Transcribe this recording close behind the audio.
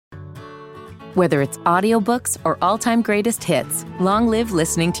Whether it's audiobooks or all-time greatest hits, long live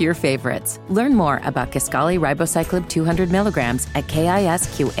listening to your favorites. Learn more about Kisqali Ribociclib 200 milligrams at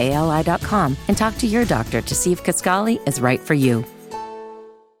KISQALI.com and talk to your doctor to see if Kisqali is right for you.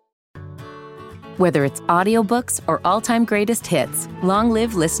 Whether it's audiobooks or all-time greatest hits, long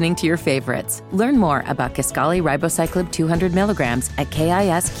live listening to your favorites. Learn more about Kisqali Ribociclib 200 milligrams at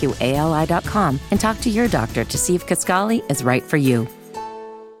KISQALI.com and talk to your doctor to see if Kisqali is right for you.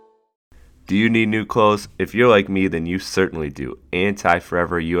 Do you need new clothes? If you're like me, then you certainly do.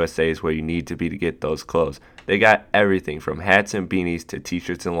 Anti-Forever USA is where you need to be to get those clothes. They got everything from hats and beanies to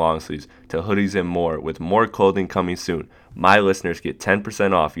t-shirts and long sleeves to hoodies and more, with more clothing coming soon. My listeners get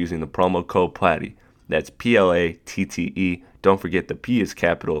 10% off using the promo code PLATTE. That's PLATTE. Don't forget the P is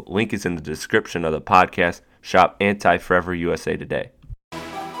capital. Link is in the description of the podcast. Shop Anti-Forever USA today.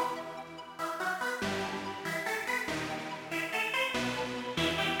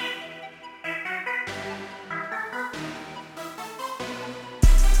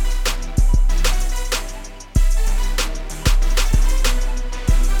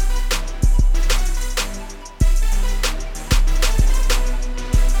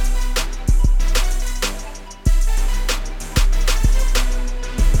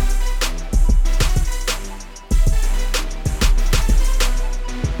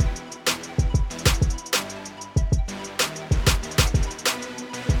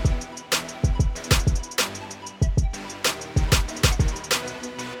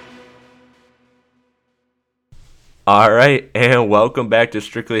 All right, and welcome back to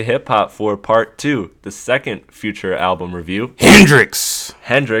Strictly Hip Hop for part 2, the second Future album review. Hendrix,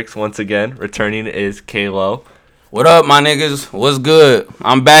 once again, returning is K-Lo. What up, my niggas? What's good?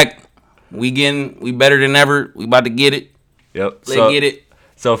 I'm back. We better than ever. We about to get it. Yep. Let's get it.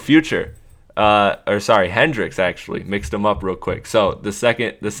 So Future, Hendrix actually mixed them up real quick. So the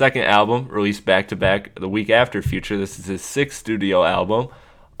second album released back to back the week after Future. This is his 6th studio album.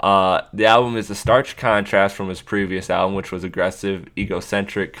 The album is a stark contrast from his previous album, which was aggressive,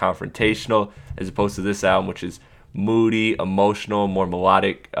 egocentric, confrontational, as opposed to this album, which is moody, emotional, more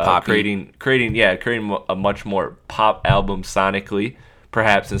melodic, creating a much more pop album sonically,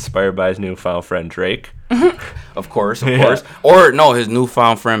 perhaps inspired by his newfound friend Drake. Of course. Or no, his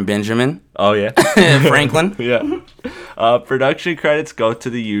newfound friend Benjamin. Oh yeah, Franklin. Yeah. Production credits go to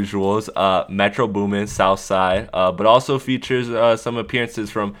the usuals, Metro Boomin, Southside, but also features some appearances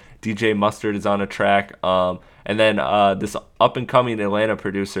from DJ Mustard is on a track, and then this up-and-coming Atlanta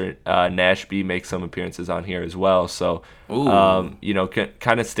producer, Nash B, makes some appearances on here as well. So,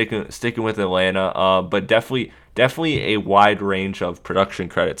 kind of sticking with Atlanta, but definitely a wide range of production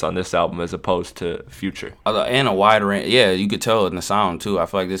credits on this album as opposed to Future. And a wide range, yeah, you could tell in the sound too. I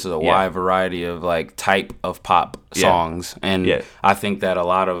feel like this is a wide variety of like type of pop songs, and I think that a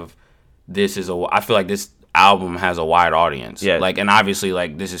lot of this I feel like this album has a wide audience. Yeah. Like, and obviously,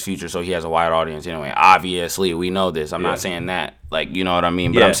 like, this is Future, so he has a wide audience anyway. Obviously, we know this. I'm not saying that, like, you know what I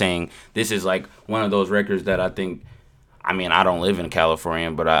mean? But I'm saying this is like one of those records that I think. I mean, I don't live in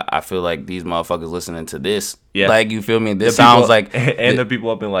California, but I feel like these motherfuckers listening to this. Yeah. Like, you feel me? This sounds like... And the people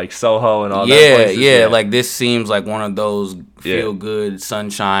up in, like, Soho and all that places. Yeah. Like, this seems like one of those feel-good,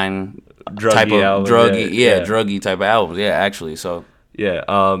 sunshine druggy type of... album. Druggy type of albums. Yeah, actually, so... Yeah,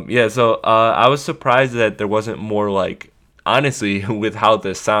 so I was surprised that there wasn't more, like... Honestly, with how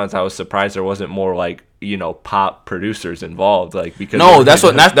this sounds, I was surprised there wasn't more, like, you know, pop producers involved, like, because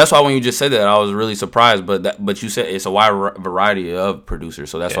that's why when you just said that I was really surprised, but you said it's a wide variety of producers,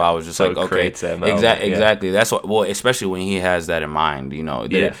 so that's why I was just like, okay, exactly. That's what, well, especially when he has that in mind, you know,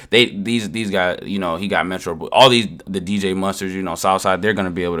 these guys, you know, he got Metro, all the DJ Mustards, you know, Southside, they're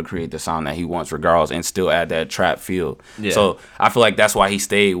gonna be able to create the sound that he wants regardless, and still add that trap feel. Yeah. So I feel like that's why he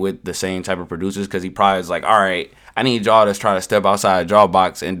stayed with the same type of producers, because he probably is like, all right, I need y'all to try to step outside the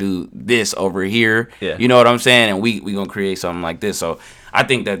Dropbox and do this over here. Yeah. You know what I'm saying? And we gonna create something like this. So I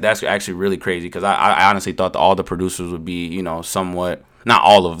think that's actually really crazy, because I honestly thought that all the producers would be, you know, somewhat, not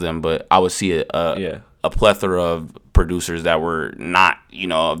all of them, but I would see a plethora of producers that were not, you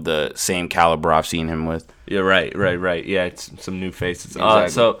know, of the same caliber I've seen him with. Yeah, right. Yeah, it's some new faces.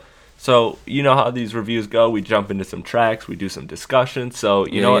 Exactly. So you know how these reviews go. We jump into some tracks. We do some discussion. So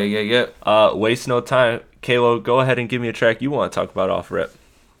you know what? Waste no time. K-Lo, go ahead and give me a track you want to talk about off rip.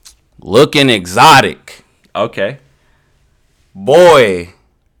 Looking Exotic. Okay. Boy,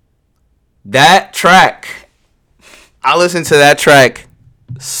 that track. I listen to that track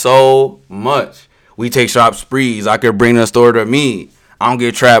so much. We take sharp sprees. I could bring the store to me. I don't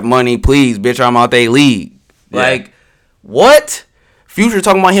get trap money, please. Bitch, I'm out they league. Yeah. Like, what? Future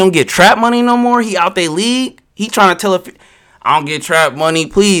talking about he don't get trap money no more? He out they league? He trying to tell I don't get trap money,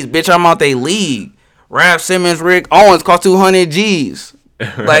 please, bitch. I'm out they league. Rap Simmons, Rick Owens cost 200 G's.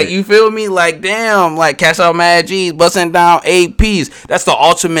 Right. Like, you feel me? Like, damn, like, cash out mad G's, busting down APs. That's the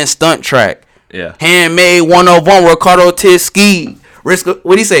ultimate stunt track. Yeah. Handmade 101, Ricardo Tiski. Risk, what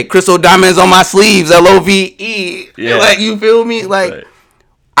do you say? Crystal diamonds on my sleeves, LOVE. Yeah. Like, you feel me? Like, right.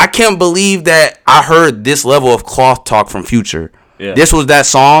 I can't believe that I heard this level of cloth talk from Future. Yeah. This was that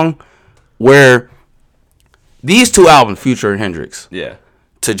song where these two albums, Future and Hendrix. Yeah.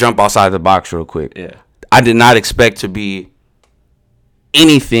 To jump outside the box real quick. Yeah. I did not expect to be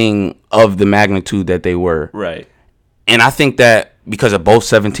anything of the magnitude that they were. Right. And I think that because of both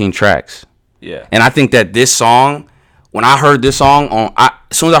 17 tracks. Yeah. And I think that this song, when I heard this song, as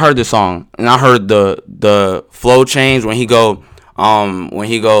soon as I heard this song, and I heard the flow change when he goes,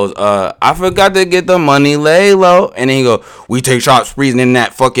 I forgot to get the money, lay low, and then he go, we take shots, sprees, and then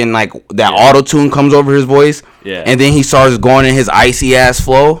that fucking like that auto tune comes over his voice, and then he starts going in his icy ass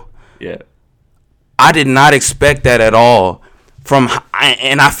flow. Yeah, I did not expect that at all.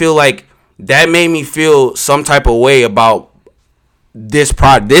 And I feel like that made me feel some type of way about this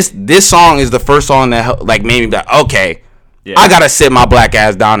this song is the first song that like made me be like, okay, I gotta sit my black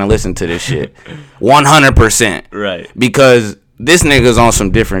ass down and listen to this shit 100%. Right. Because this nigga's on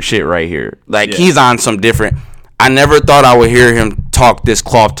some different shit right here. Like, he's on some different. I never thought I would hear him talk this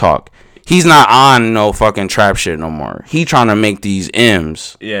cloth talk. He's not on no fucking trap shit no more. He trying to make these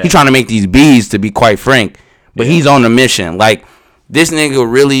M's. Yeah. He trying to make these B's, to be quite frank. But he's on the mission. Like, this nigga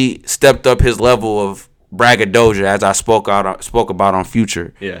really stepped up his level of braggadocio, as I spoke about on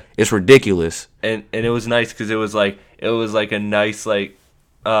Future. Yeah. It's ridiculous. And it was nice because it was like a nice, like,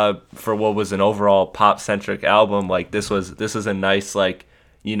 for what was an overall pop centric album, like this was a nice, like,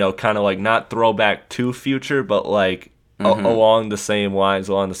 you know, kind of like not throwback to Future, but like along the same lines,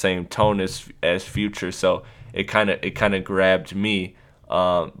 along the same tone as Future. So it kind of grabbed me.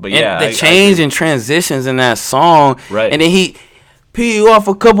 But yeah, and the change and transitions in that song, right? And then he pee you off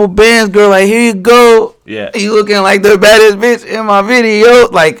a couple bands, girl. Like, here you go. Yeah. You looking like the baddest bitch in my video.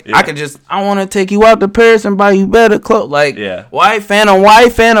 Like, I want to take you out to Paris and buy you better clothes. Like, white phantom,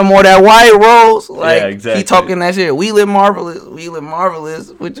 or that white rose. Like, exactly. He talking that shit. We live marvelous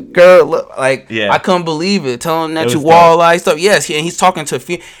with your girl. Look, like, I couldn't believe it. Telling that you walleye stuff. Yes, and he's talking to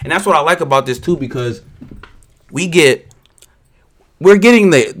and that's what I like about this too, because we're getting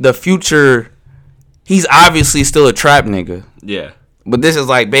the Future. He's obviously still a trap nigga. Yeah. But this is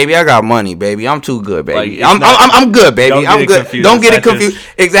like, baby, I got money, baby. I'm too good, baby. Like, I'm good, baby. I'm good. Don't get it confused.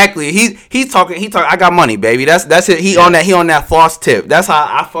 Exactly. He's talking. I got money, baby. That's it. He on that floss tip. That's how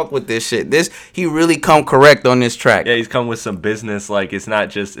I fuck with this shit. He really come correct on this track. Yeah, he's come with some business. Like, it's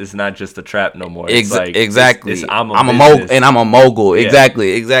not just a trap no more. It's like, exactly. I'm a mogul, and I'm a mogul. Yeah.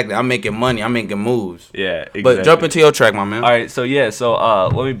 Exactly. I'm making money. I'm making moves. Yeah. Exactly. But jump into your track, my man. All right. So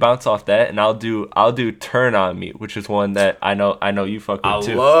let me bounce off that, and I'll do Turn on Me, which is one that I know you fuck with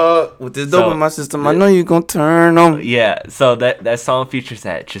too. With this dope in my system, I know you gonna turn on. Yeah, so that song features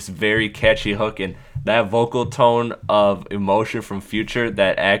that just very catchy hook and that vocal tone of emotion from Future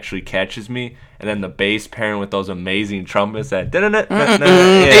that actually catches me. And then the bass pairing with those amazing trumpets that hell yeah.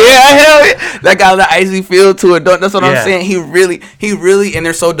 That got the icy feel to it. That's what I'm saying. He really, and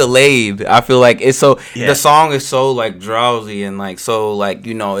they're so delayed. I feel like it's so the song is so like drowsy and like so like,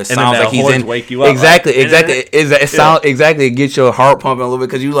 you know, it sounds like he's in wake you up. Exactly. It sounds exactly. It gets your heart pumping a little bit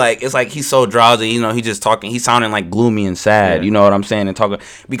because you like it's like he's so drowsy. You know, he's sounding like gloomy and sad. Yeah. You know what I'm saying? And talking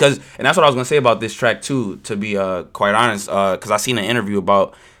and that's what I was gonna say about this track too. To be quite honest, because I seen an interview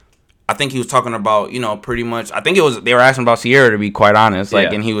about. I think he was talking about, you know, pretty much. I think they were asking about Sierra, to be quite honest.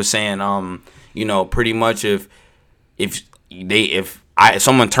 Like, and he was saying, you know, pretty much if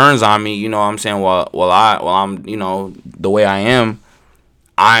someone turns on me, you know what I'm saying, while I'm, you know, the way I am,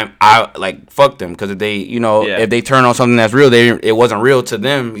 I like fuck them, because if they, you know, if they turn on something that's real, it wasn't real to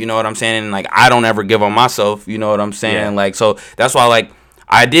them. You know what I'm saying? And like, I don't ever give on myself. You know what I'm saying? Yeah. Like, so that's why like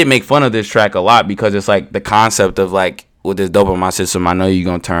I did make fun of this track a lot, because it's like the concept of like, with this dope in my system, I know you're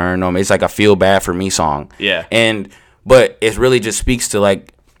gonna turn on me. It's like a feel bad for me song. Yeah. But it really just speaks to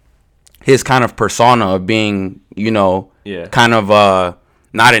like his kind of persona of being, you know, kind of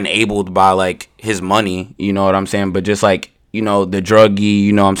not enabled by like his money, you know what I'm saying? But just like, you know, the druggy,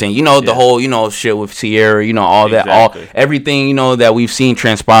 you know what I'm saying? You know, the whole, you know, shit with Sierra, you know, all that, everything, you know, that we've seen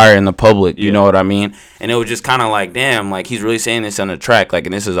transpire in the public, you know what I mean? And it was just kind of like, damn, like, he's really saying this on the track, like,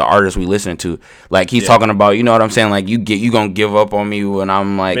 and this is an artist we listen to. Like, he's talking about, you know what I'm saying? Like, you gonna give up on me when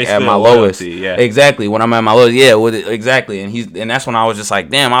I'm, like, basically at my lowest. Exactly, when I'm at my lowest. Yeah, exactly. And that's when I was just like,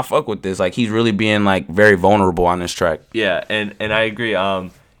 damn, I fuck with this. Like, he's really being, like, very vulnerable on this track. Yeah, and I agree.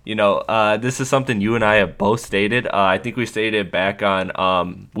 This is something you and I have both stated. I think we stated back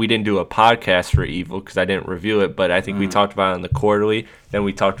on, we didn't do a podcast for Evil because I didn't review it, but I think we talked about it on the quarterly. Then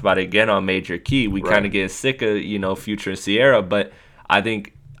we talked about it again on Major Key. We kind of get sick of, Future and Sierra, but I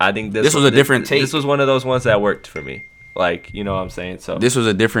think this was a different take. This was one of those ones that worked for me. Like, you know what I'm saying? So this was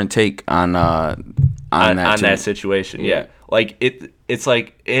a different take on that situation. Yeah. Like it's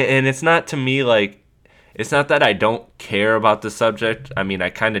like, and it's not to me like, it's not that I don't care about the subject. I mean, I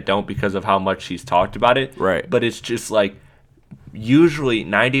kind of don't because of how much he's talked about it. Right. But it's just like, usually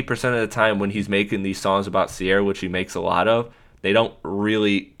 90% of the time when he's making these songs about Sierra, which he makes a lot of, they don't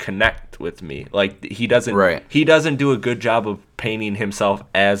really connect with me. Like, he doesn't do a good job of painting himself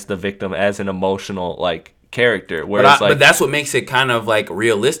as the victim, as an emotional, like, character. But that's what makes it kind of like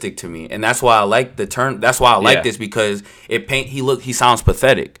realistic to me. And that's why I like the term. That's why I like this, because he sounds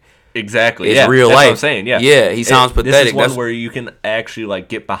pathetic. Exactly. It's real life. That's what I'm saying. Yeah. Yeah. He sounds pathetic. This is one where you can actually like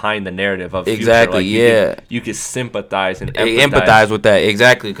get behind the narrative of Future. Exactly. Like, you can sympathize and empathize with that.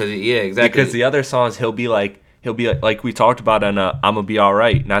 Exactly. Because the other songs he'll be like we talked about on I'ma Be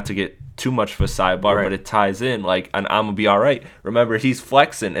Alright. Not to get too much of a sidebar, but it ties in. Like on I'ma Be Alright. Remember, he's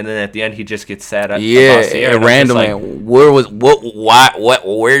flexing, and then at the end he just gets sad. About Sierra, and randomly. Like,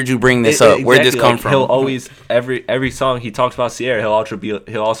 where'd you bring this up? Where'd this come from? He'll always every song he talks about Sierra. He'll also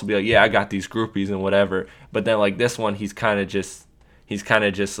be like, yeah, I got these groupies and whatever. But then like this one, he's kind of just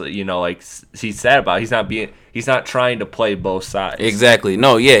like he's sad about it. He's not trying to play both sides. Exactly.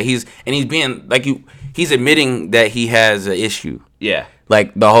 No, yeah, he's being like he's admitting that he has an issue. Yeah.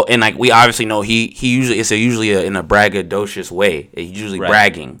 Like the whole, and like we obviously know he usually in a braggadocious way. He's usually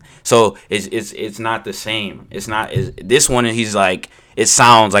bragging. So it's not the same. It's not this one. He's like, it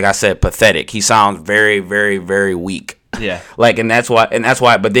sounds like I said pathetic. He sounds very, very, very weak. Yeah. Like, and that's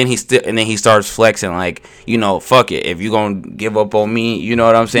why. But then he starts flexing like, fuck it. If you gonna give up on me, you know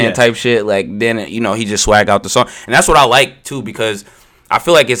what I'm saying, type shit. Like then he just swag out the song, and that's what I like too, because I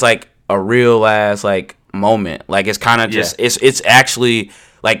feel like it's like a real ass like moment. Like it's kind of just it's actually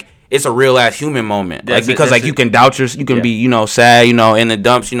like it's a real ass human moment. You can doubt you can be sad, in the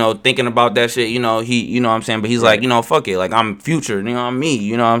dumps, thinking about that shit, he what I'm saying, but he's like, fuck it, like I'm Future, I'm me,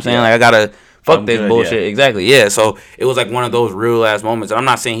 you know what I'm saying, like I gotta fuck this bullshit. Exactly. Yeah. So it was like one of those real ass moments. And I'm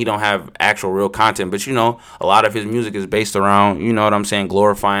not saying he don't have actual real content, but a lot of his music is based around, you know what I'm saying,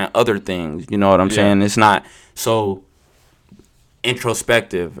 glorifying other things. You know what I'm saying? It's not so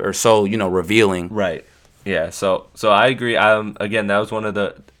introspective or so, revealing. Right. Yeah. So I agree. Again, that was one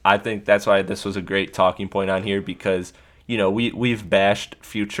of I think that's why this was a great talking point on here, because, we've bashed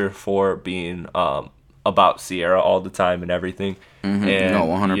Future for being about Sierra all the time and everything. Mm-hmm. And, no,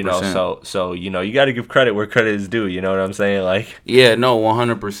 100%. So you got to give credit where credit is due. You know what I'm saying? Like, yeah, no,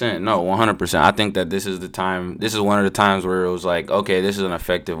 100%. No, 100%. I think that this is the time. This is one of the times where it was like, okay, this is an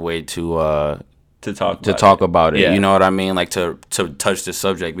effective way to talk about it. Yeah. You know what I mean? Like to touch the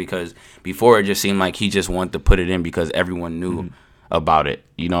subject, because before it just seemed like he just wanted to put it in because everyone knew about it.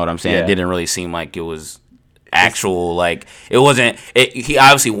 You know what I'm saying? Yeah. It didn't really seem like it was actual, like it wasn't. He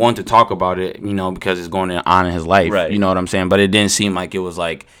obviously wanted to talk about it, because it's going on in his life. Right. You know what I'm saying? But it didn't seem like it was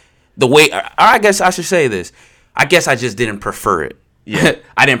like the way. I guess I should say this. I guess I just didn't prefer it. Yeah.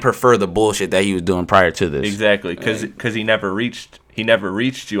 I didn't prefer the bullshit that he was doing prior to this. Exactly, because he never reached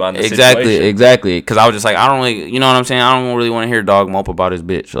you on the situation. Exactly. Because I was just like, I don't really, you know what I'm saying? I don't really want to hear Dog mope about his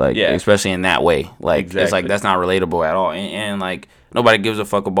bitch, like, especially in that way. Like, It's like that's not relatable at all, and like nobody gives a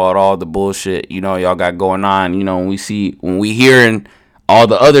fuck about all the bullshit y'all got going on. When we hearing all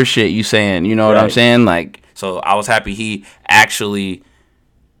the other shit you saying, you know what I'm saying? Like, so I was happy he actually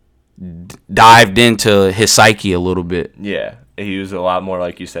dived into his psyche a little bit. Yeah. He was a lot more,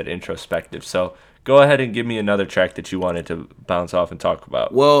 like you said, introspective. So go ahead and give me another track that you wanted to bounce off and talk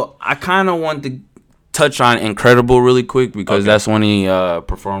about. Well, I kind of wanted to touch on Incredible really quick, because that's when he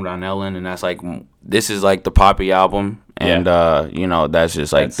performed on Ellen, and that's like, this is like the Poppy album, and that's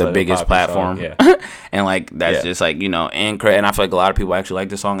just like the biggest platform. Yeah. And like that's just like, and I feel like a lot of people actually like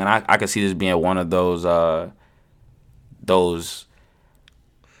this song, and I could see this being one of those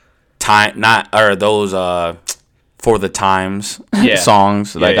for the times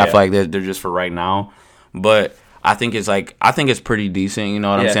songs. Like I feel like they're just for right now. But I think it's pretty decent, you know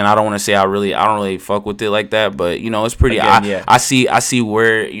what I'm saying? I don't want to say I don't really fuck with it like that, but it's pretty. Again, I see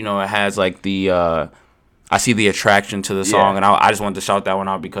where, it has like the I see the attraction to the song, and I just wanted to shout that one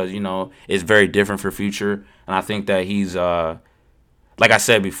out because, it's very different for Future, and I think that he's like I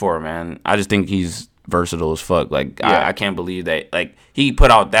said before, man, I just think he's versatile as fuck. Like I can't believe that. Like he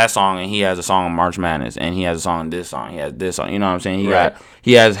put out that song and he has a song on March Madness and he has a song on this song. He has this song. You know what I'm saying?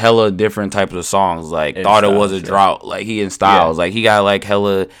 He has hella different types of songs. Like in Thought Styles, It Was a Drought. Like he in Styles. Like he got like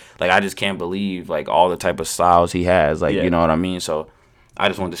hella. Like I just can't believe like all the type of styles he has. Like you know what I mean? So I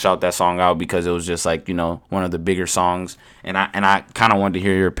just wanted to shout that song out because it was just like, you know, one of the bigger songs, and I kind of wanted to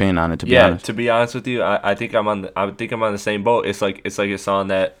hear your opinion on it. To be honest, to be honest with you, I think I'm on the same boat. It's like a song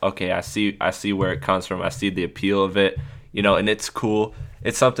that I see where it comes from. I see the appeal of it, you know, and it's cool.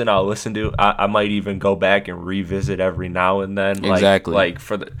 It's something I'll listen to. I might even go back and revisit every now and then, like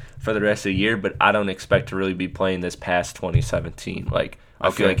for the rest of the year. But I don't expect to really be playing this past 2017, like. I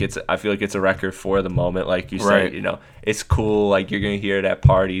feel like it's a record for the moment, like you said. You know, it's cool. Like you're gonna hear it at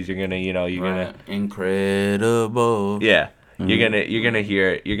parties. You're gonna incredible. Yeah, you're gonna hear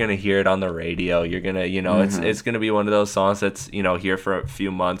it on the radio. You're gonna it's gonna be one of those songs that's here for a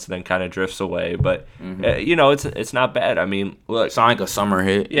few months and then kind of drifts away. But it's not bad. I mean, look, it's not like a summer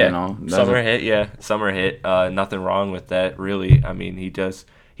hit. Yeah, summer hit. Nothing wrong with that, really. I mean, he does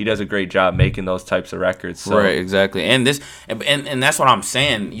a great job making those types of records. So. Right, exactly. And this and that's what I'm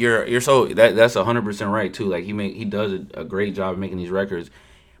saying. You're so that's 100% right too. Like he does a great job of making these records.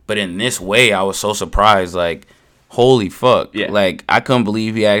 But in this way, I was so surprised. Like, holy fuck! Yeah. Like I couldn't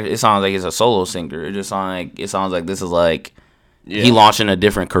believe it sounds like it's a solo singer. It sounds like this is like he launching a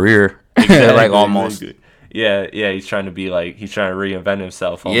different career. Exactly, like almost. Exactly. Yeah, he's trying to reinvent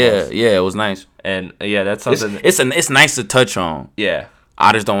himself. Almost. Yeah, it was nice. And that's something. It's nice to touch on. Yeah.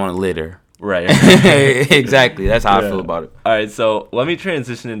 I just don't want to litter. Right. Exactly. That's how I feel about it. All right, so let me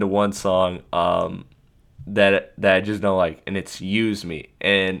transition into one song that I just don't like, and it's Use Me.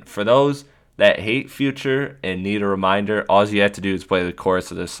 And for those that hate Future and need a reminder, all you have to do is play the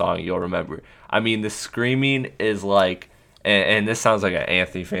chorus of this song. You'll remember. I mean, the screaming is like, and this sounds like an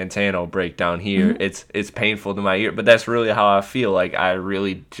Anthony Fantano breakdown here. Mm-hmm. It's painful to my ear, but that's really how I feel. Like I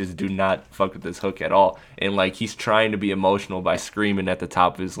really just do not fuck with this hook at all. And like he's trying to be emotional by screaming at the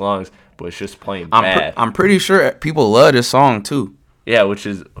top of his lungs, but it's just plain bad. I'm pretty sure people love this song too. Yeah, which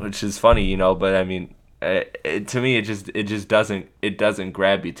is funny, But I mean, to me, it just doesn't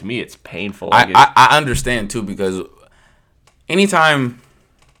grab you. To me, it's painful. I understand too because anytime,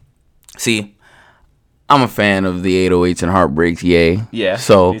 see. I'm a fan of the 808s and Heartbreaks, yay. Yeah.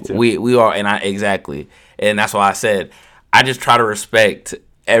 So we are, and exactly, and that's why I said I just try to respect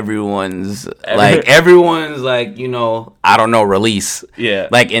everyone's I don't know, release. Yeah.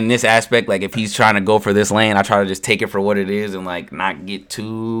 Like in this aspect, like if he's trying to go for this lane, I try to just take it for what it is and like not get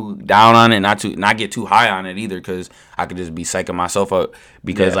too down on it, not get too high on it either, because I could just be psyching myself up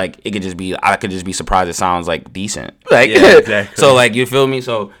because like I could just be surprised it sounds like decent. Like exactly. So like you feel me?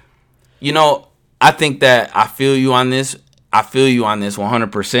 So I think that I feel you on this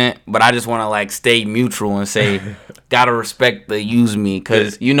 100%, but I just want to like stay neutral and say, gotta respect the Use Me,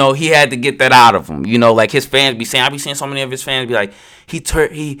 because he had to get that out of him. Like his fans be saying, I be seeing so many of his fans be like, he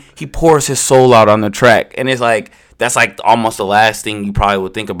pours his soul out on the track, and it's like that's like almost the last thing you probably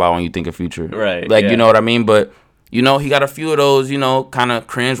would think about when you think of Future, right? Like you know what I mean? But he got a few of those kind of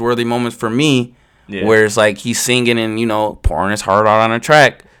cringe-worthy moments for me, where it's like he's singing and pouring his heart out on a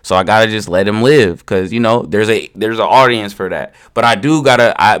track. So I gotta just let him live, because there's an audience for that. But I do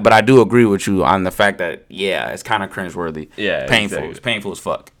agree with you on the fact that it's kind of cringeworthy. Yeah, painful. Exactly. It's painful as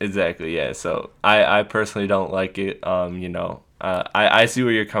fuck. Exactly. Yeah. So I personally don't like it. I see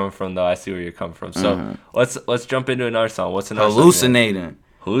where you're coming from though. So let's jump into another song. What's another Hallucinating.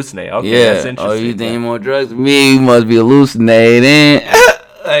 Song? Hallucinate. Okay, that's interesting. Oh, you think more drugs than me? You must be hallucinating.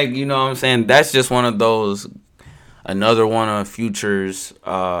 Like what I'm saying? That's just one of those. Another one of Future's,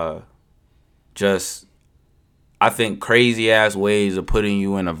 just, I think, crazy-ass ways of putting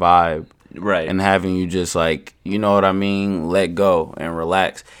you in a vibe. Right. And having you just, like, you know what I mean, let go and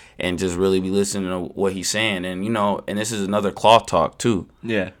relax and just really be listening to what he's saying. And, and this is another cloth talk, too.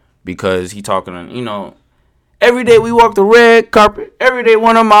 Yeah. Because he talking, every day we walk the red carpet. Every day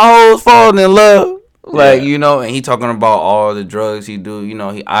one of my hoes falling in love. Like, and he talking about all the drugs he do. He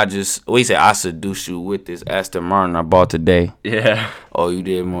said, I seduced you with this Aston Martin I bought today. Yeah. Oh, you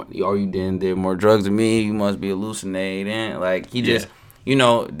did more drugs than me. You must be hallucinating. Like, he just,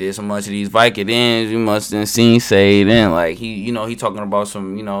 did so much of these Vicodins. You must have seen Satan. Like, he talking about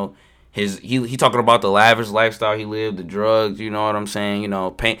some, he talking about the lavish lifestyle he lived, the drugs, you know what I'm saying?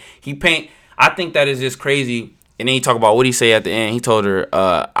 I think that is just crazy. And then he talk about what he say at the end. He told her,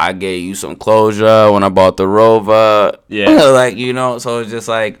 I gave you some closure when I bought the Rover. Yeah. Like, so it's just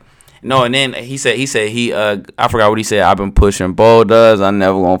like, no. And then he said, I forgot what he said. I've been pushing boulders. I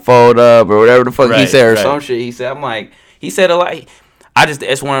never gonna fold up or whatever the fuck he said or some shit. He said, I'm like, he said a lot.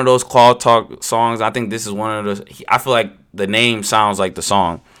 it's one of those Claw Talk songs. I think this is one of those. I feel like the name sounds like the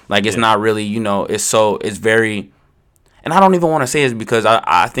song. Like it's not really, it's very. And I don't even want to say it because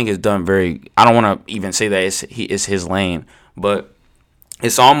I think it's done very. I don't want to even say that it's his lane, but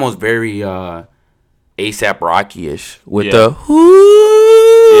it's almost very ASAP Rocky-ish with the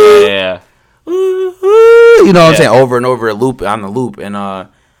you know what I'm saying, over and over on the loop, and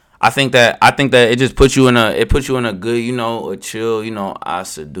I think that it just puts you in a good, a chill, I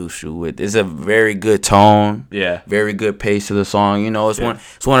seduce you with. It's a very good tone, very good pace to the song.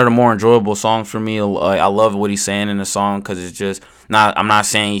 It's one of the more enjoyable songs for me. I love what he's saying in the song because it's just not. I'm not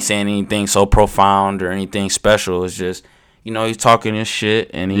saying he's saying anything so profound or anything special. It's just he's talking his shit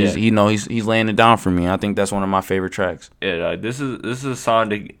and he's he's laying it down for me. I think that's one of my favorite tracks. Yeah, this is a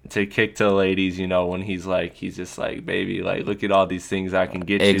song to kick to the ladies. When he's just like, baby, like look at all these things I can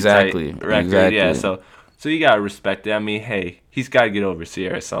get you. Exactly. Yeah. So you gotta respect it. I mean, hey, he's gotta get over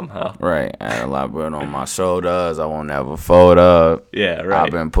Sierra somehow. Right. I had a lot of bread on my shoulders. I won't ever fold up. Yeah. Right.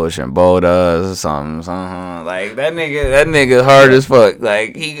 I've been pushing boulders or something. Like that nigga hard as fuck.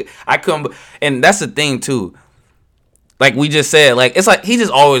 Like I couldn't. And that's the thing too. Like we just said, like it's like he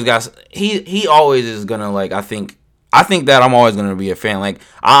just always got he always is gonna like I think that I'm always gonna be a fan. Like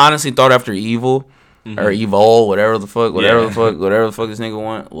I honestly thought after Evil or Evil, whatever the fuck this nigga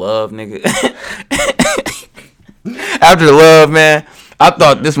want, Love nigga. After Love, man, I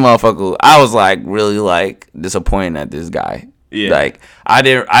thought this motherfucker. I was like really like disappointed at this guy. Yeah. Like I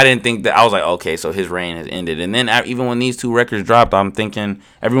didn't think that. I was like, okay, so his reign has ended. And then even when these two records dropped, I'm thinking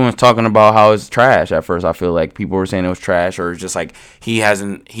everyone's talking about how it's trash. At first, I feel like people were saying it was trash, or it's just like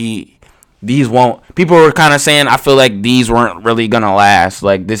these won't. People were kind of saying I feel like these weren't really gonna last.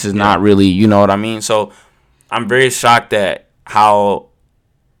 Like this is not really, you know what I mean? So I'm very shocked at how.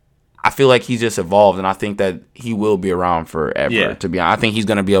 I feel like he's just evolved, and I think that he will be around forever. Yeah. To be honest, I think he's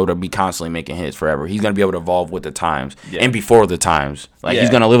gonna be able to be constantly making hits forever. He's gonna be able to evolve with the times and before the times. Like he's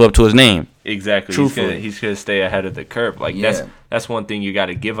gonna live up to his name. Exactly. Truthfully. He's gonna stay ahead of the curve. Like that's one thing you got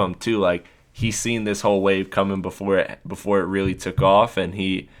to give him too. Like he's seen this whole wave coming before it really took off, and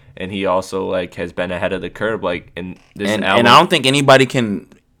he also like has been ahead of the curve. Like in this album. And I don't think anybody can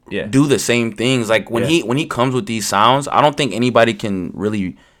do the same things. Like when he comes with these sounds, I don't think anybody can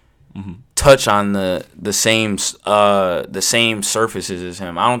really. Touch on the same surfaces as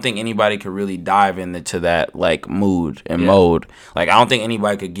him. I don't think anybody could really dive into that like mood and mode. Like I don't think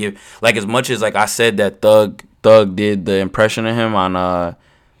anybody could give like as much as like I said that Thug did the impression of him on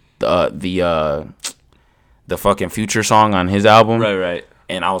the fucking Future song on his album. Right.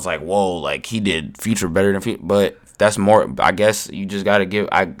 And I was like, whoa, like he did Future better than Future, but that's more. I guess you just gotta give.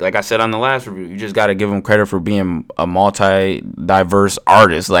 Like I said on the last review, you just gotta give him credit for being a multi-diverse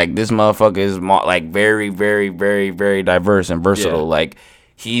artist. Like this motherfucker is like very, very, very, very diverse and versatile. Yeah. Like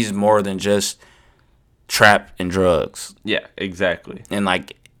he's more than just trap and drugs. Yeah, exactly. And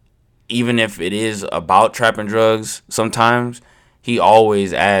like even if it is about trap and drugs, sometimes he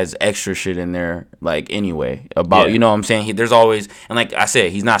always adds extra shit in there. Like anyway, about you know what I'm saying. There's always, and like I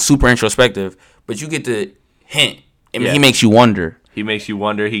said, he's not super introspective, but you get the hint. I mean, he makes you wonder. He makes you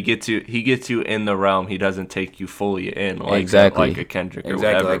wonder. He gets you in the realm. He doesn't take you fully in like a Kendrick or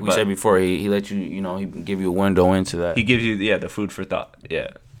whatever. Like we said before, he let you, he can give you a window into that. He gives you the food for thought.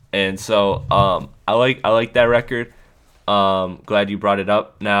 Yeah. And so I like that record. Glad you brought it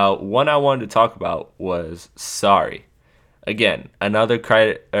up. Now, one I wanted to talk about was Sorry. Again, another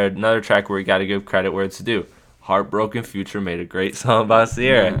track where you got to give credit where it's due. Heartbroken Future made a great song about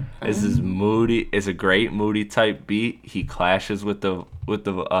Sierra. This is moody. It's a great moody type beat. He clashes with the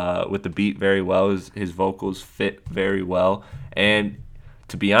beat very well. His vocals fit very well. And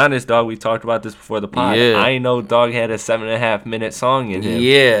to be honest, dog, we talked about this before the pod. Yeah. I know dog had a 7.5 minute song in him.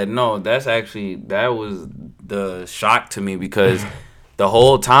 Yeah, no, that was the shock to me because the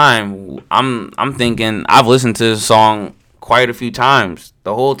whole time I'm thinking I've listened to this song quite a few times.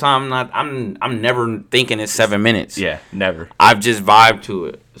 The whole time I'm never thinking it's 7 minutes. Yeah, never. I've just vibed to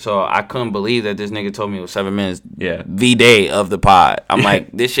it. So I couldn't believe that this nigga told me it was 7 minutes. Yeah. The day of the pod. I'm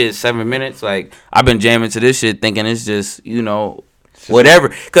like, this shit is 7 minutes. Like I've been jamming to this shit thinking it's just, whatever.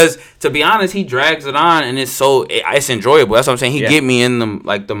 Because to be honest, he drags it on and it's enjoyable. That's what I'm saying. He get me in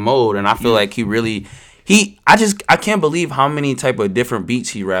the mode, and I feel like he really I can't believe how many type of different beats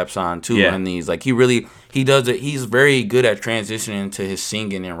he raps on too on these. Like he does it. He's very good at transitioning to his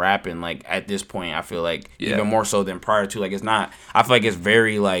singing and rapping. Like at this point, I feel like even more so than prior to. Like it's not. I feel like it's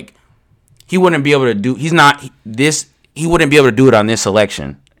very like he wouldn't be able to do. He wouldn't be able to do it on this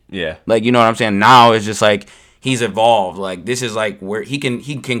selection. Yeah. Like you know what I'm saying. Now it's just like he's evolved. Like this is like where he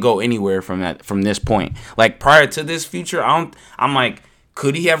can go anywhere from this point. Like prior to this Future, I'm like,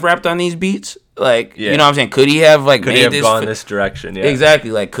 could he have rapped on these beats? Like, you know what I'm saying? Could he have like could made he have gone this direction? Yeah,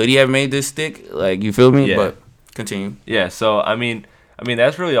 exactly. Like, could he have made this stick? Like, you feel me? Yeah. But continue. Yeah. So I mean,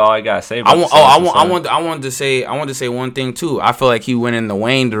 that's really all I gotta say. About I wanted to say one thing too. I feel like he went in the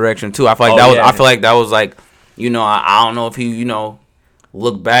Wayne direction too. I feel like I feel like that was like, you know, I don't know if he, you know,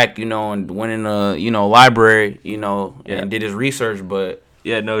 looked back, you know, and went in a, you know, library, you know, and did his research, but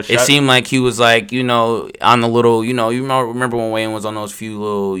it seemed like he was like, you know, on the little, you know, you remember when Wayne was on those few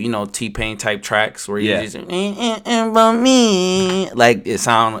little, you know, T-Pain type tracks where he was just about me, like it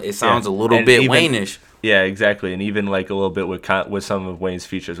sounds a little bit Wayne-ish. Yeah, exactly, and even like a little bit with some of Wayne's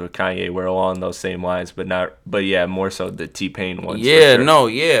features with Kanye, were along those same lines, but yeah, more so the T-Pain ones. Yeah,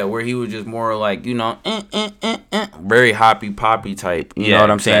 sure. Where he was just more like, you know, very hoppy poppy type. You know what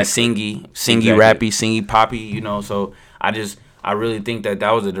I'm saying? Singy, rappy, singy poppy. You know, so I really think that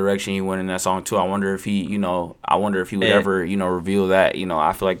was the direction he went in that song too. I wonder if he would ever, you know, reveal that. You know,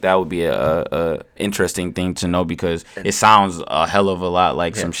 I feel like that would be a interesting thing to know because it sounds a hell of a lot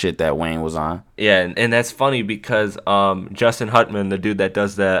like some shit that Wayne was on. Yeah, and that's funny because Justin Hutman, the dude that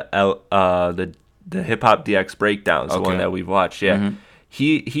does the Hip Hop DX breakdowns, the one that we've watched,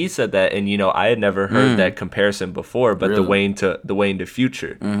 He said that, and you know, I had never heard that comparison before, but really? the Wayne to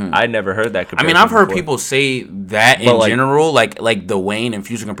Future, I had never heard that comparison. I mean, I've heard people say that in general, like the Wayne and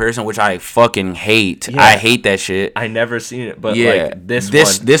Future comparison, which I fucking hate. Yeah. I hate that shit. I never seen it, but like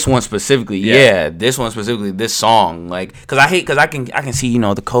this one specifically, this one specifically, this song, like, cause I can see, you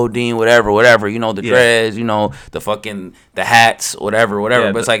know, the codeine, whatever, you know, the dreads, you know, the hats, whatever,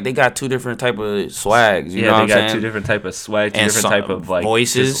 but it's like they got two different type of swags. You know what I'm saying? They got two different type of swag, two different type of like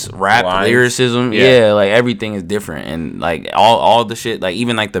voices, rap, lines. Lyricism, like everything is different, and like all the shit, like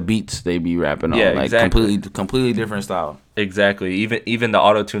even like the beats they be rapping on, like exactly. completely different style. Exactly. Even the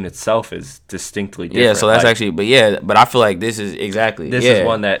auto tune itself is distinctly different. Yeah, so that's like, actually, but I feel like this is exactly this is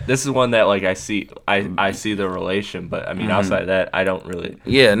one that like I see the relation, but I mean outside of that I don't really.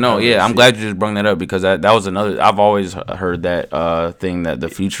 I'm glad you just brought that up because that was another. I've always heard that thing that the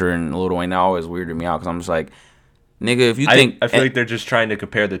Future and Lil Wayne always weirded me out because I'm just like, nigga, if you think I feel like they're just trying to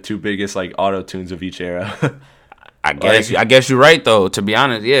compare the two biggest like auto tunes of each era. I guess you're right though. To be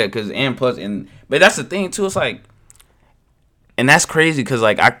honest, but that's the thing too. It's like, and that's crazy because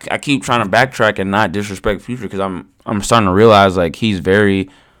like I keep trying to backtrack and not disrespect Future because I'm starting to realize like he's very.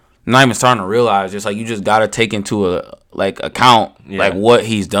 I'm not even starting to realize, just like you just gotta take into account like what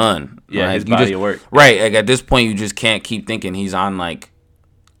he's done. Yeah, like, his body of work. Right. Like at this point, you just can't keep thinking he's on like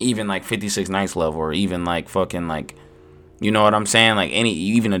even like 56 Nights level or even like fucking like, you know what I'm saying? Like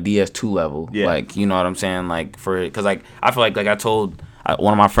even a DS2 level. Yeah. Like, you know what I'm saying? Like because like I feel like I told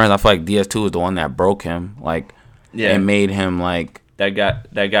one of my friends, I feel like DS2 is the one that broke him. Like and made him like. That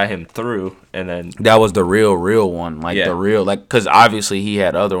got him through, and then that was the real one, like the real, like, because obviously he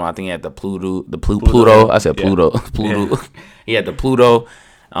had other one. I think he had the Pluto. I said Pluto. Pluto. Yeah. He had the Pluto,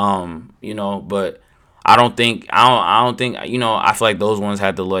 you know, but I don't think, you know, I feel like those ones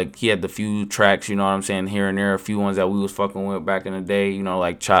had to like he had the few tracks, you know what I'm saying, here and there, a few ones that we was fucking with back in the day, you know,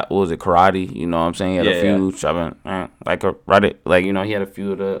 like what was it, Karate, you know what I'm saying, he had a few chopping, like Karate, like, you know, he had a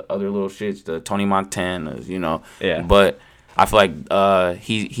few of the other little shits, the Tony Montana, you know, but. I feel like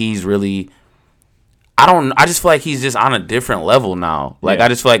he's really I just feel like he's just on a different level now. Like I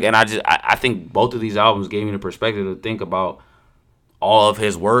just feel like, and I think both of these albums gave me the perspective to think about all of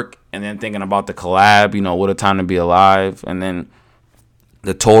his work and then thinking about the collab, you know, What a Time to Be Alive, and then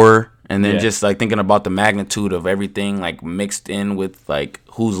the tour, and then just like thinking about the magnitude of everything like mixed in with like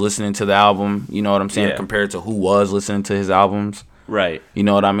who's listening to the album, you know what I'm saying, compared to who was listening to his albums. Right. You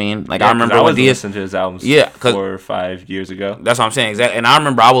know what I mean? Like, I remember I was listening to his albums 4 or 5 years ago. That's what I'm saying. Exactly. And I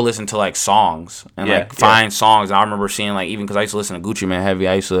remember I would listen to, like, songs and, find songs. And I remember seeing, like, even because I used to listen to Gucci Mane heavy.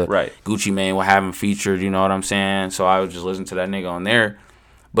 I used to, Gucci Mane would have him featured, you know what I'm saying? So I would just listen to that nigga on there.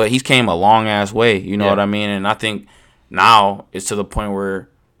 But he's came a long-ass way, you know what I mean? And I think now it's to the point where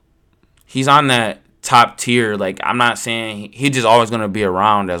he's on that top tier. Like, I'm not saying he's just always going to be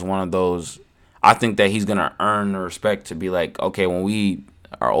around as one of those. I think that he's going to earn the respect to be like, okay, when we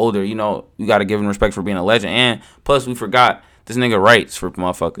are older, you know, you got to give him respect for being a legend. And plus, we forgot, this nigga writes for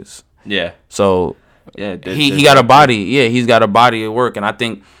motherfuckers. Yeah. So, he got a body. Yeah, he's got a body of work. And I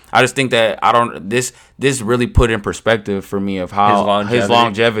just think that this really put in perspective for me of how his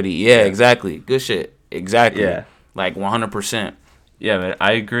longevity. Yeah, exactly. Good shit. Exactly. Yeah. Like 100%. Yeah, man,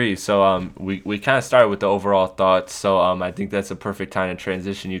 I agree. So we kind of started with the overall thoughts. So I think that's a perfect time to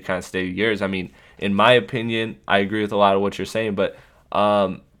transition. You kind of stated yours. I mean, in my opinion, I agree with a lot of what you're saying. But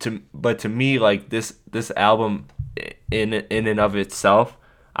to me, like this album in and of itself,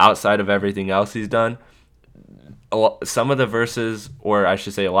 outside of everything else he's done, some of the verses, or I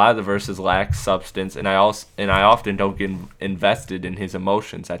should say a lot of the verses, lack substance, and I often don't get invested in his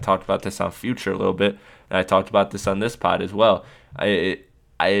emotions. I talked about this on Future a little bit, and I talked about this on this pod as well.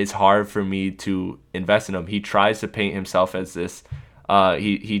 It's hard for me to invest in him. He tries to paint himself as this.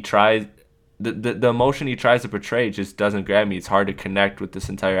 He tries the emotion he tries to portray just doesn't grab me. It's hard to connect with this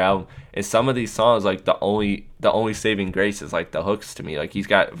entire album. And some of these songs, like the only saving grace is like the hooks to me. Like he's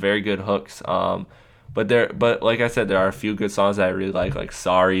got very good hooks. But like I said, there are a few good songs that I really like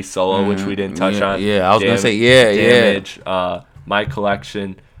Sorry, Solo, which we didn't touch on. Yeah, I was gonna say Damage, My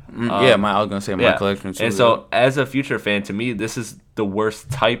Collection. I was gonna say My Collection too. And so, as a Future fan, to me, this is the worst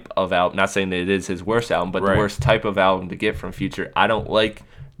type of album. Not saying that it is his worst album, but the worst type of album to get from Future. I don't like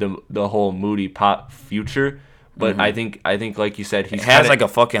the whole moody pop Future. But I think like you said, he's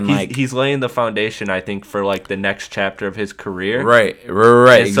he's laying the foundation, I think, for like the next chapter of his career. Right,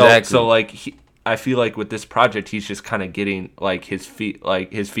 exactly. So like I feel like with this project, he's just kind of getting like his feet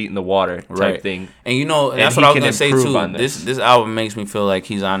in the water type thing. And that's what I was gonna say too. This album makes me feel like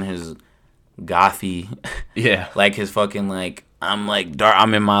he's on his gothy, like his fucking like I'm like dark.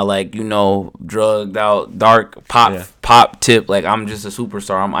 I'm in my like drugged out dark pop tip. Like I'm just a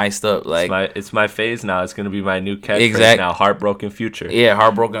superstar. I'm iced up. Like it's my phase now. It's gonna be my new catchphrase now. Heartbroken Future. Yeah,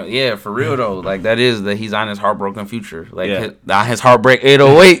 heartbroken. Yeah, for real though. Like that is that he's on his heartbroken future. Like his heartbreak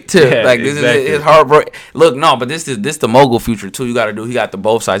 808 tip. Like this is his heartbreak. Look, no, but this the mogul Future too. You got to do. He got the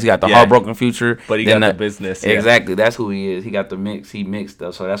both sides. He got the heartbroken Future, but he got the business. Exactly. That's who he is. He got the mix. He mixed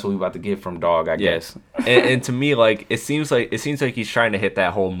up. So that's what we about to get from Dog, I guess. And to me, like it seems like he's trying to hit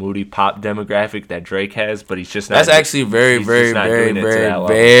that whole moody pop demographic that Drake has, but he's just not. That's actually very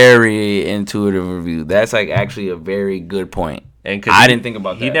intuitive review. That's like actually a very good point. And I didn't think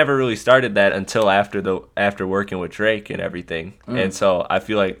about that. He never really started that until after working with Drake and everything. And so I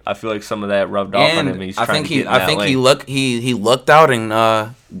feel like some of that rubbed off on him. I think he lucked out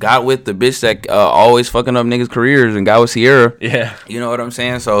and got with the bitch that always fucking up niggas' careers and got with Sierra. Yeah. You know what I'm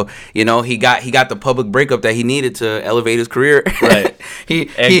saying? So, he got the public breakup that he needed to elevate his career. Right. Give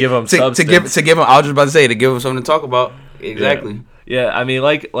him substance. To give him, I was just about to say, to give him something to talk about. Exactly. Yeah, I mean,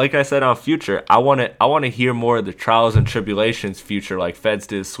 like I said on Future, I want to hear more of the trials and tribulations Future, like Feds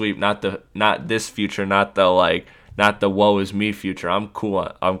did sweep, not this Future, not the woe is me Future. I'm cool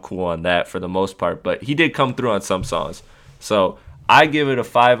on that for the most part, but he did come through on some songs. So I give it a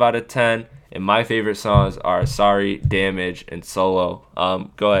 5 out of 10, and my favorite songs are Sorry, Damage, and Solo.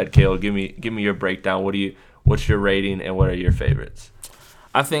 Go ahead, Caleb, give me your breakdown. What's your rating, and what are your favorites?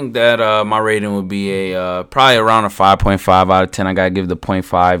 I think that my rating would be a probably around a 5.5 out of 10. I gotta give the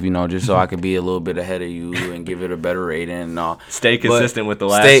 0.5, just so I could be a little bit ahead of you and give it a better rating. Stay consistent with the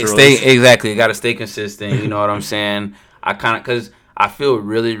last release. Exactly. Got to stay consistent. You know what I'm saying? Because I feel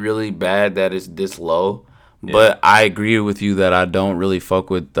really, really bad that it's this low. Yeah. But I agree with you that I don't really fuck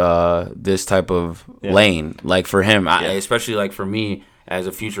with this type of lane. Like for him, especially like for me as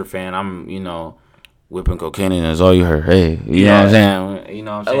a Future fan, I'm whipping cocaine and that's all you heard. Hey, you know what I'm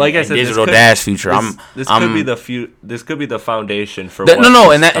saying? Like I said, Digital Dash Future. This could be the foundation for and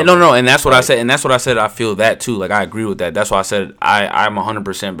that's what I said. And that's what I said. I feel that too. Like I agree with that. That's why I said I'm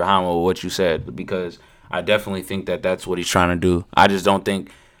 100% behind what you said, because I definitely think that that's what he's trying to do. I just don't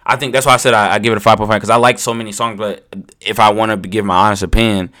think. I think that's why I said I give it a 5.5, because I like so many songs. But if I want to give my honest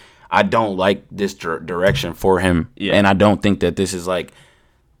opinion, I don't like this direction for him, and I don't think that this is like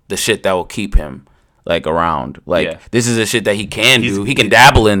the shit that will keep him like around. This is a shit that he can do. He can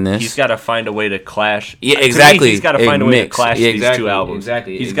dabble in this. He's got to find a way to clash. Yeah, exactly. He's got to find a way to clash these two albums.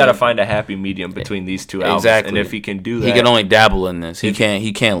 Exactly. He's got to find a happy medium between these two albums. Exactly. And if he can do that, he can only dabble in this. He can't.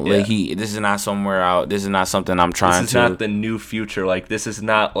 This is not somewhere out. This is not something I'm trying to. This is not the new Future. Like this is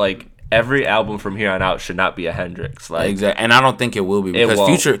not like. Every album from here on out should not be a Hendrix. Exactly, and I don't think it will be,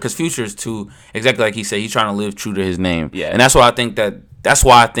 because Future is too, exactly like he said, he's trying to live true to his name. Yeah, and that's why I think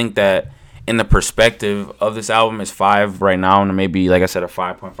that in the perspective of this album, it's 5 right now, and maybe like I said, a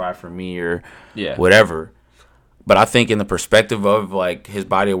 5.5 for me or whatever. But I think in the perspective of like his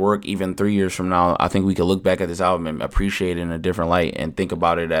body of work, even 3 years from now, I think we could look back at this album and appreciate it in a different light and think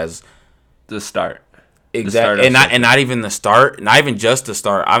about it as the start. Exactly, and not even the start, not even just the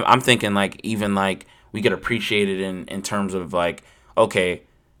start. I'm thinking like even like we could appreciate it in terms of like, okay,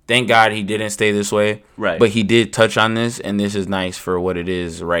 thank God he didn't stay this way, right? But he did touch on this, and this is nice for what it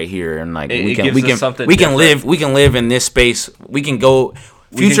is right here, and like we can live in this space. We can go.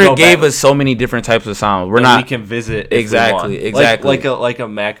 Future gave us so many different types of sounds. We can visit exactly. Like a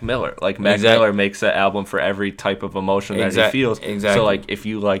Mac Miller. Like Mac Miller makes an album for every type of emotion that he feels. Exactly. So like if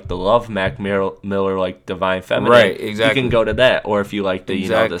you like the love Mac Miller, like Divine Feminine, right? Exactly. You can go to that. Or if you like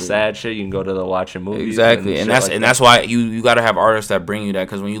the the sad shit, you can go to the watching movies. Exactly. And that's why you got to have artists that bring you that,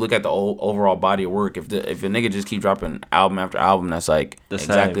 because when you look at the overall body of work, if a nigga just keep dropping album after album that's like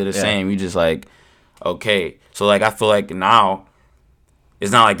exactly the same, you just like, okay. So like I feel like now,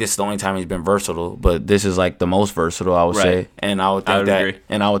 it's not like this is the only time he's been versatile, but this is like the most versatile, I would say. And I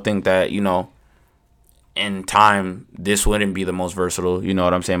would think that, you know, in time this wouldn't be the most versatile, you know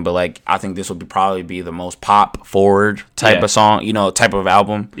what I'm saying? But like I think this would probably be the most pop forward type of song, you know, type of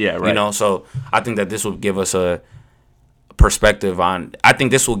album. Yeah, right. You know, so I think that this would give us a perspective on. I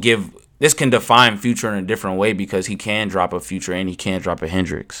think this can define Future in a different way, because he can drop a Future and he can drop a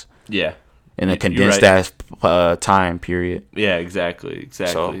Hendrix. Yeah. In a condensed ass time period. Yeah, exactly.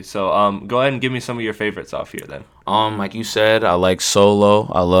 So go ahead and give me some of your favorites off here then. Like you said, I like Solo.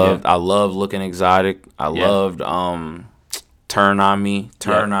 I love Looking Exotic. I loved Turn on Me.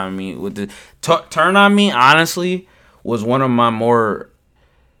 Turn on Me with the Turn on Me. Honestly, was one of my more.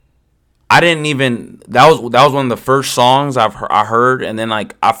 I didn't even. That was one of the first songs I heard, and then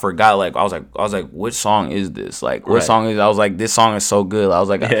like I forgot. Like I was like, which song is this? Like what song is? I was like, this song is so good. I was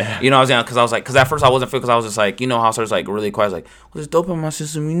like, you know, what I'm saying, because at first I wasn't feeling, because I was just like, you know how it's like really quiet, like, well, it's dope in my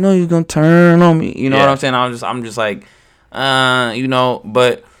system. You know, you're gonna turn on me. You know what I'm saying? I'm just like, you know.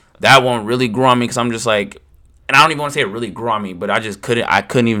 But that one really grew on me, because I'm just like. And I don't even want to say it really grew on me, but I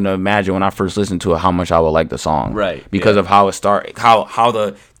couldn't even imagine when I first listened to it how much I would like the song. Right. Because of how it started, how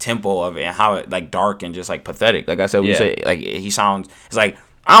the tempo of it, and how it like dark and just like pathetic. Like I said, we say like it's like,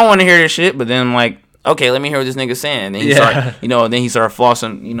 I don't want to hear this shit, but then I'm like, okay, let me hear what this nigga's saying. And then he started, you know, then he started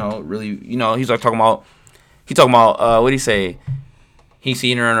flossing, you know, really, you know, he's like talking about what'd he say? He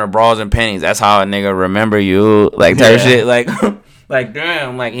seen her in her bras and panties. That's how a nigga remember you, like type shit, like. Like,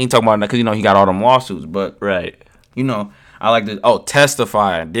 damn, like, he ain't talking about that because, you know, he got all them lawsuits. But, you know, I like the,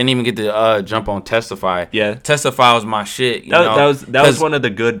 Testify. Didn't even get to jump on Testify. Yeah. Testify was my shit. That was one of the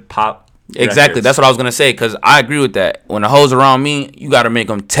good pop Exactly. records. That's what I was going to say, because I agree with that. When the hoes around me, you got to make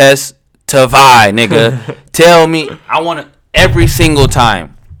them testify, nigga. Tell me. I want it every single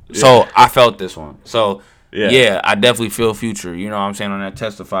time. So, I felt this one. So, yeah, I definitely feel Future. You know what I'm saying? On that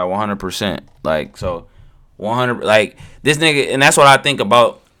Testify 100%. Like, so... 100, like this nigga, and that's what I think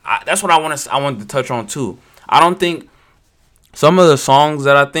about. That's what I wanted to touch on too. I don't think some of the songs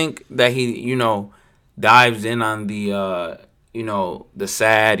that I think that he, you know, dives in on the, you know, the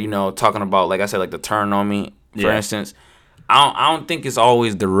sad, you know, talking about, like I said, like the Turn on Me, for instance. I don't think it's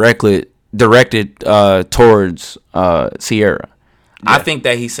always directed towards Ciara. I think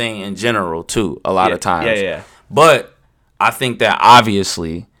that he's saying in general too a lot of times. Yeah. But I think that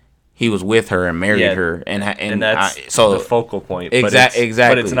obviously. He was with her and married her, and that's so the focal point. Exactly,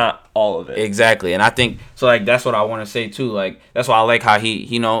 but it's not all of it. Exactly, and I think so. Like that's what I want to say too. Like that's why I like how he's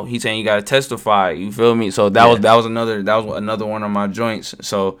saying you gotta testify. You feel me? So that was another one of my joints.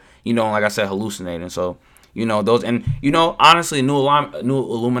 So you know, like I said, hallucinating. So you know those, and you know, honestly, New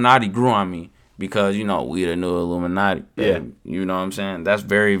Illuminati grew on me. Because, you know, we the new Illuminati. Yeah. You know what I'm saying? That's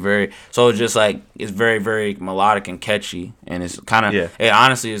very, very... So, it's just, like, it's very, very melodic and catchy. And it's kind of... It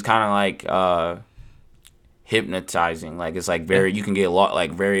honestly is kind of, like, hypnotizing. Like, it's, like, very... You can get,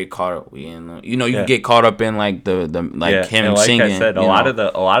 like, very caught up in... You know, you can get caught up in, like, the him and like singing. Like I said, a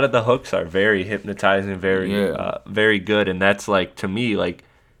lot of the hooks are very hypnotizing, very good. And that's, like, to me,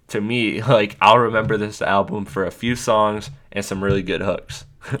 I'll remember this album for a few songs and some really good hooks.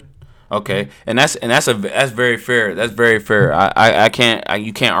 Okay, and that's very fair. That's very fair.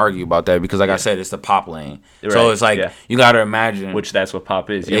 You can't argue about that, because like I said, it's the pop lane. Right. So it's like you got to imagine, which that's what pop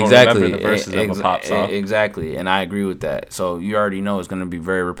is. You exactly. Don't remember the verses of a pop song. Exactly, and I agree with that. So you already know it's going to be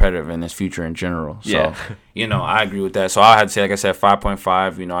very repetitive in this Future in general. So you know, I agree with that. So I had to say, like I said,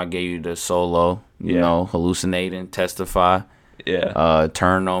 5.5. You know, I gave you the Solo. You know, Hallucinating, Testify. Yeah.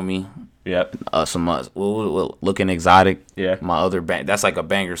 Turn on Me. Yep. Some Looking Exotic. Yeah. My other that's like a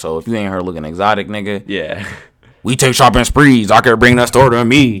banger. So if you ain't heard Looking Exotic, nigga. Yeah. We take shopping sprees. I could bring that store to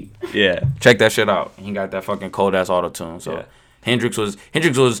me. Yeah. Check that shit out. He got that fucking cold ass auto tune. So Hendrix was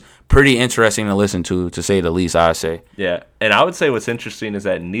pretty interesting to listen to say the least. I'd say. Yeah, and I would say what's interesting is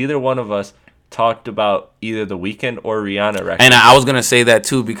that neither one of us talked about either The Weeknd or Rihanna records. And I was gonna say that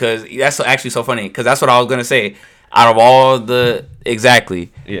too, because that's actually so funny, because that's what I was gonna say. Out of all the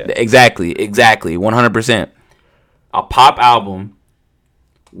exactly 100%, a pop album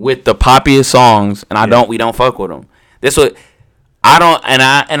with the poppiest songs, and we don't fuck with them. This what I don't,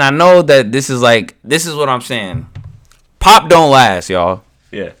 and I know that this is what I'm saying. Pop don't last, y'all.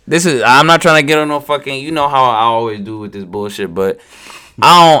 Yeah. I'm not trying to get on no fucking. You know how I always do with this bullshit, but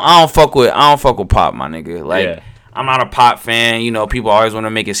I don't fuck with Pop, my nigga. Like. Yeah. I'm not a Pop fan. You know, people always want to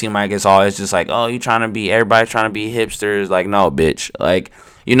make it seem like it's just like, oh, everybody's trying to be hipsters. Like, no, bitch. Like,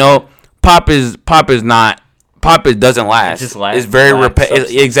 you know, Pop doesn't last. It just lasts. It's very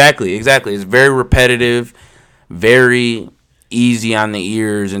exactly. It's very repetitive, very easy on the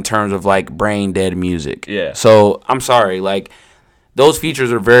ears in terms of like brain dead music. Yeah. So I'm sorry, like those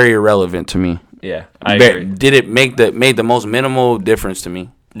features are very irrelevant to me. Yeah, I agree. Did it made the most minimal difference to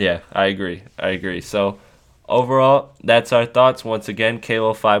me? Yeah, I agree. So. Overall, that's our thoughts. Once again,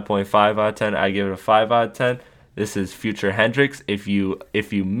 Kalo 5.5 out of 10. I give it a 5 out of 10. This is Future Hendrix. If you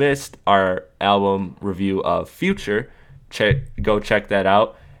missed our album review of Future, go check that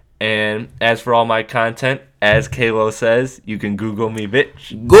out. And as for all my content, as Kalo says, you can Google me,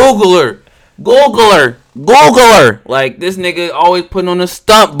 bitch. Googler. Like, this nigga always putting on the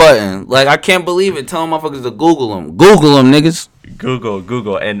stump button. Like, I can't believe it. Tell motherfuckers to Google him. Google him, niggas.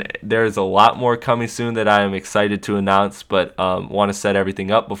 Google. And there's a lot more coming soon that I am excited to announce, but want to set everything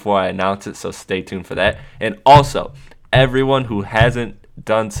up before I announce it, so stay tuned for that. And also, everyone who hasn't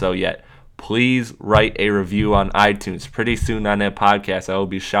done so yet, please write a review on iTunes. Pretty soon on that podcast, I will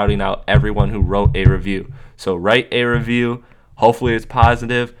be shouting out everyone who wrote a review. So write a review. Hopefully it's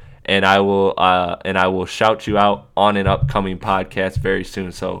positive. And I will shout you out on an upcoming podcast very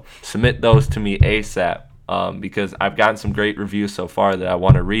soon. So submit those to me ASAP because I've gotten some great reviews so far that I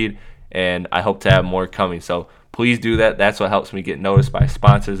want to read, and I hope to have more coming. So please do that. That's what helps me get noticed by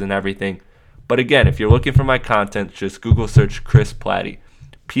sponsors and everything. But again, if you're looking for my content, just Google search Chris Platte,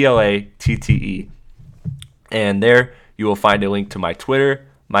 Platte, and there you will find a link to my Twitter,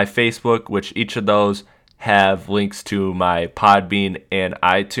 my Facebook, which each of those have links to my Podbean and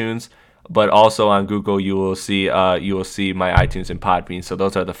iTunes, but also on Google you will see my iTunes and Podbean. So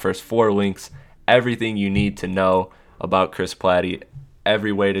those are the first 4 links. Everything you need to know about Chris Platte,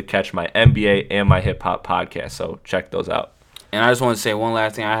 every way to catch my NBA and my hip hop podcast. So check those out. And I just want to say one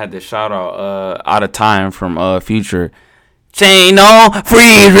last thing. I had to shout out of time from Future. Chain on,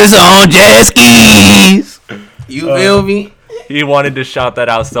 freezers on jet skis. You feel me? He wanted to shout that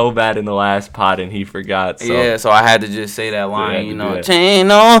out so bad in the last pod, and he forgot. So. Yeah, so I had to just say that line,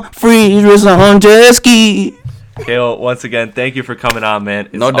 Chain on, freezers on jet ski. Kale, once again, thank you for coming on, man.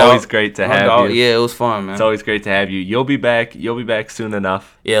 It's always great to have you. Yeah, it was fun, man. It's always great to have you. You'll be back soon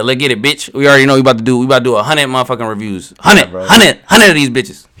enough. Yeah, let's get it, bitch. We already know we about to do 100 motherfucking reviews. 100 of these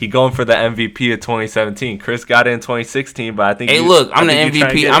bitches. He going for the MVP of 2017. Chris got it in 2016, but I think. Hey, I'm the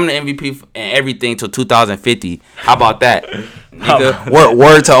MVP. I'm the MVP in everything till 2050. How about that? Nigga,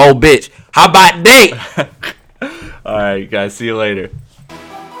 word to old bitch. How about that? All right, guys. See you later.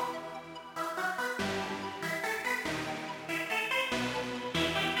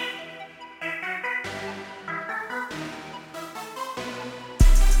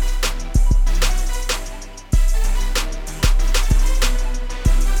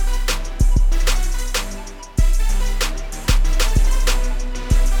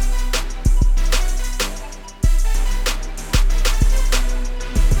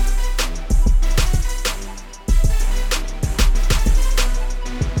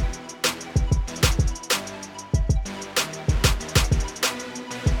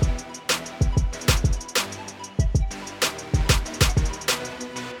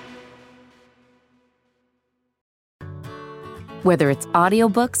 Whether it's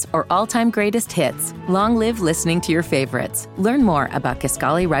audiobooks or all-time greatest hits, long live listening to your favorites. Learn more about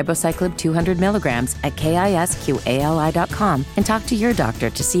Kisqali Ribociclib 200 milligrams at KISQALI.com and talk to your doctor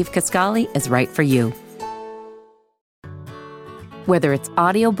to see if Kisqali is right for you. Whether it's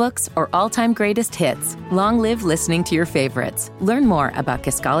audiobooks or all-time greatest hits, long live listening to your favorites. Learn more about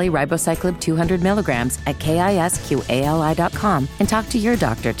Kisqali Ribociclib 200 milligrams at KISQALI.com and talk to your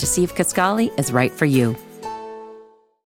doctor to see if Kisqali is right for you.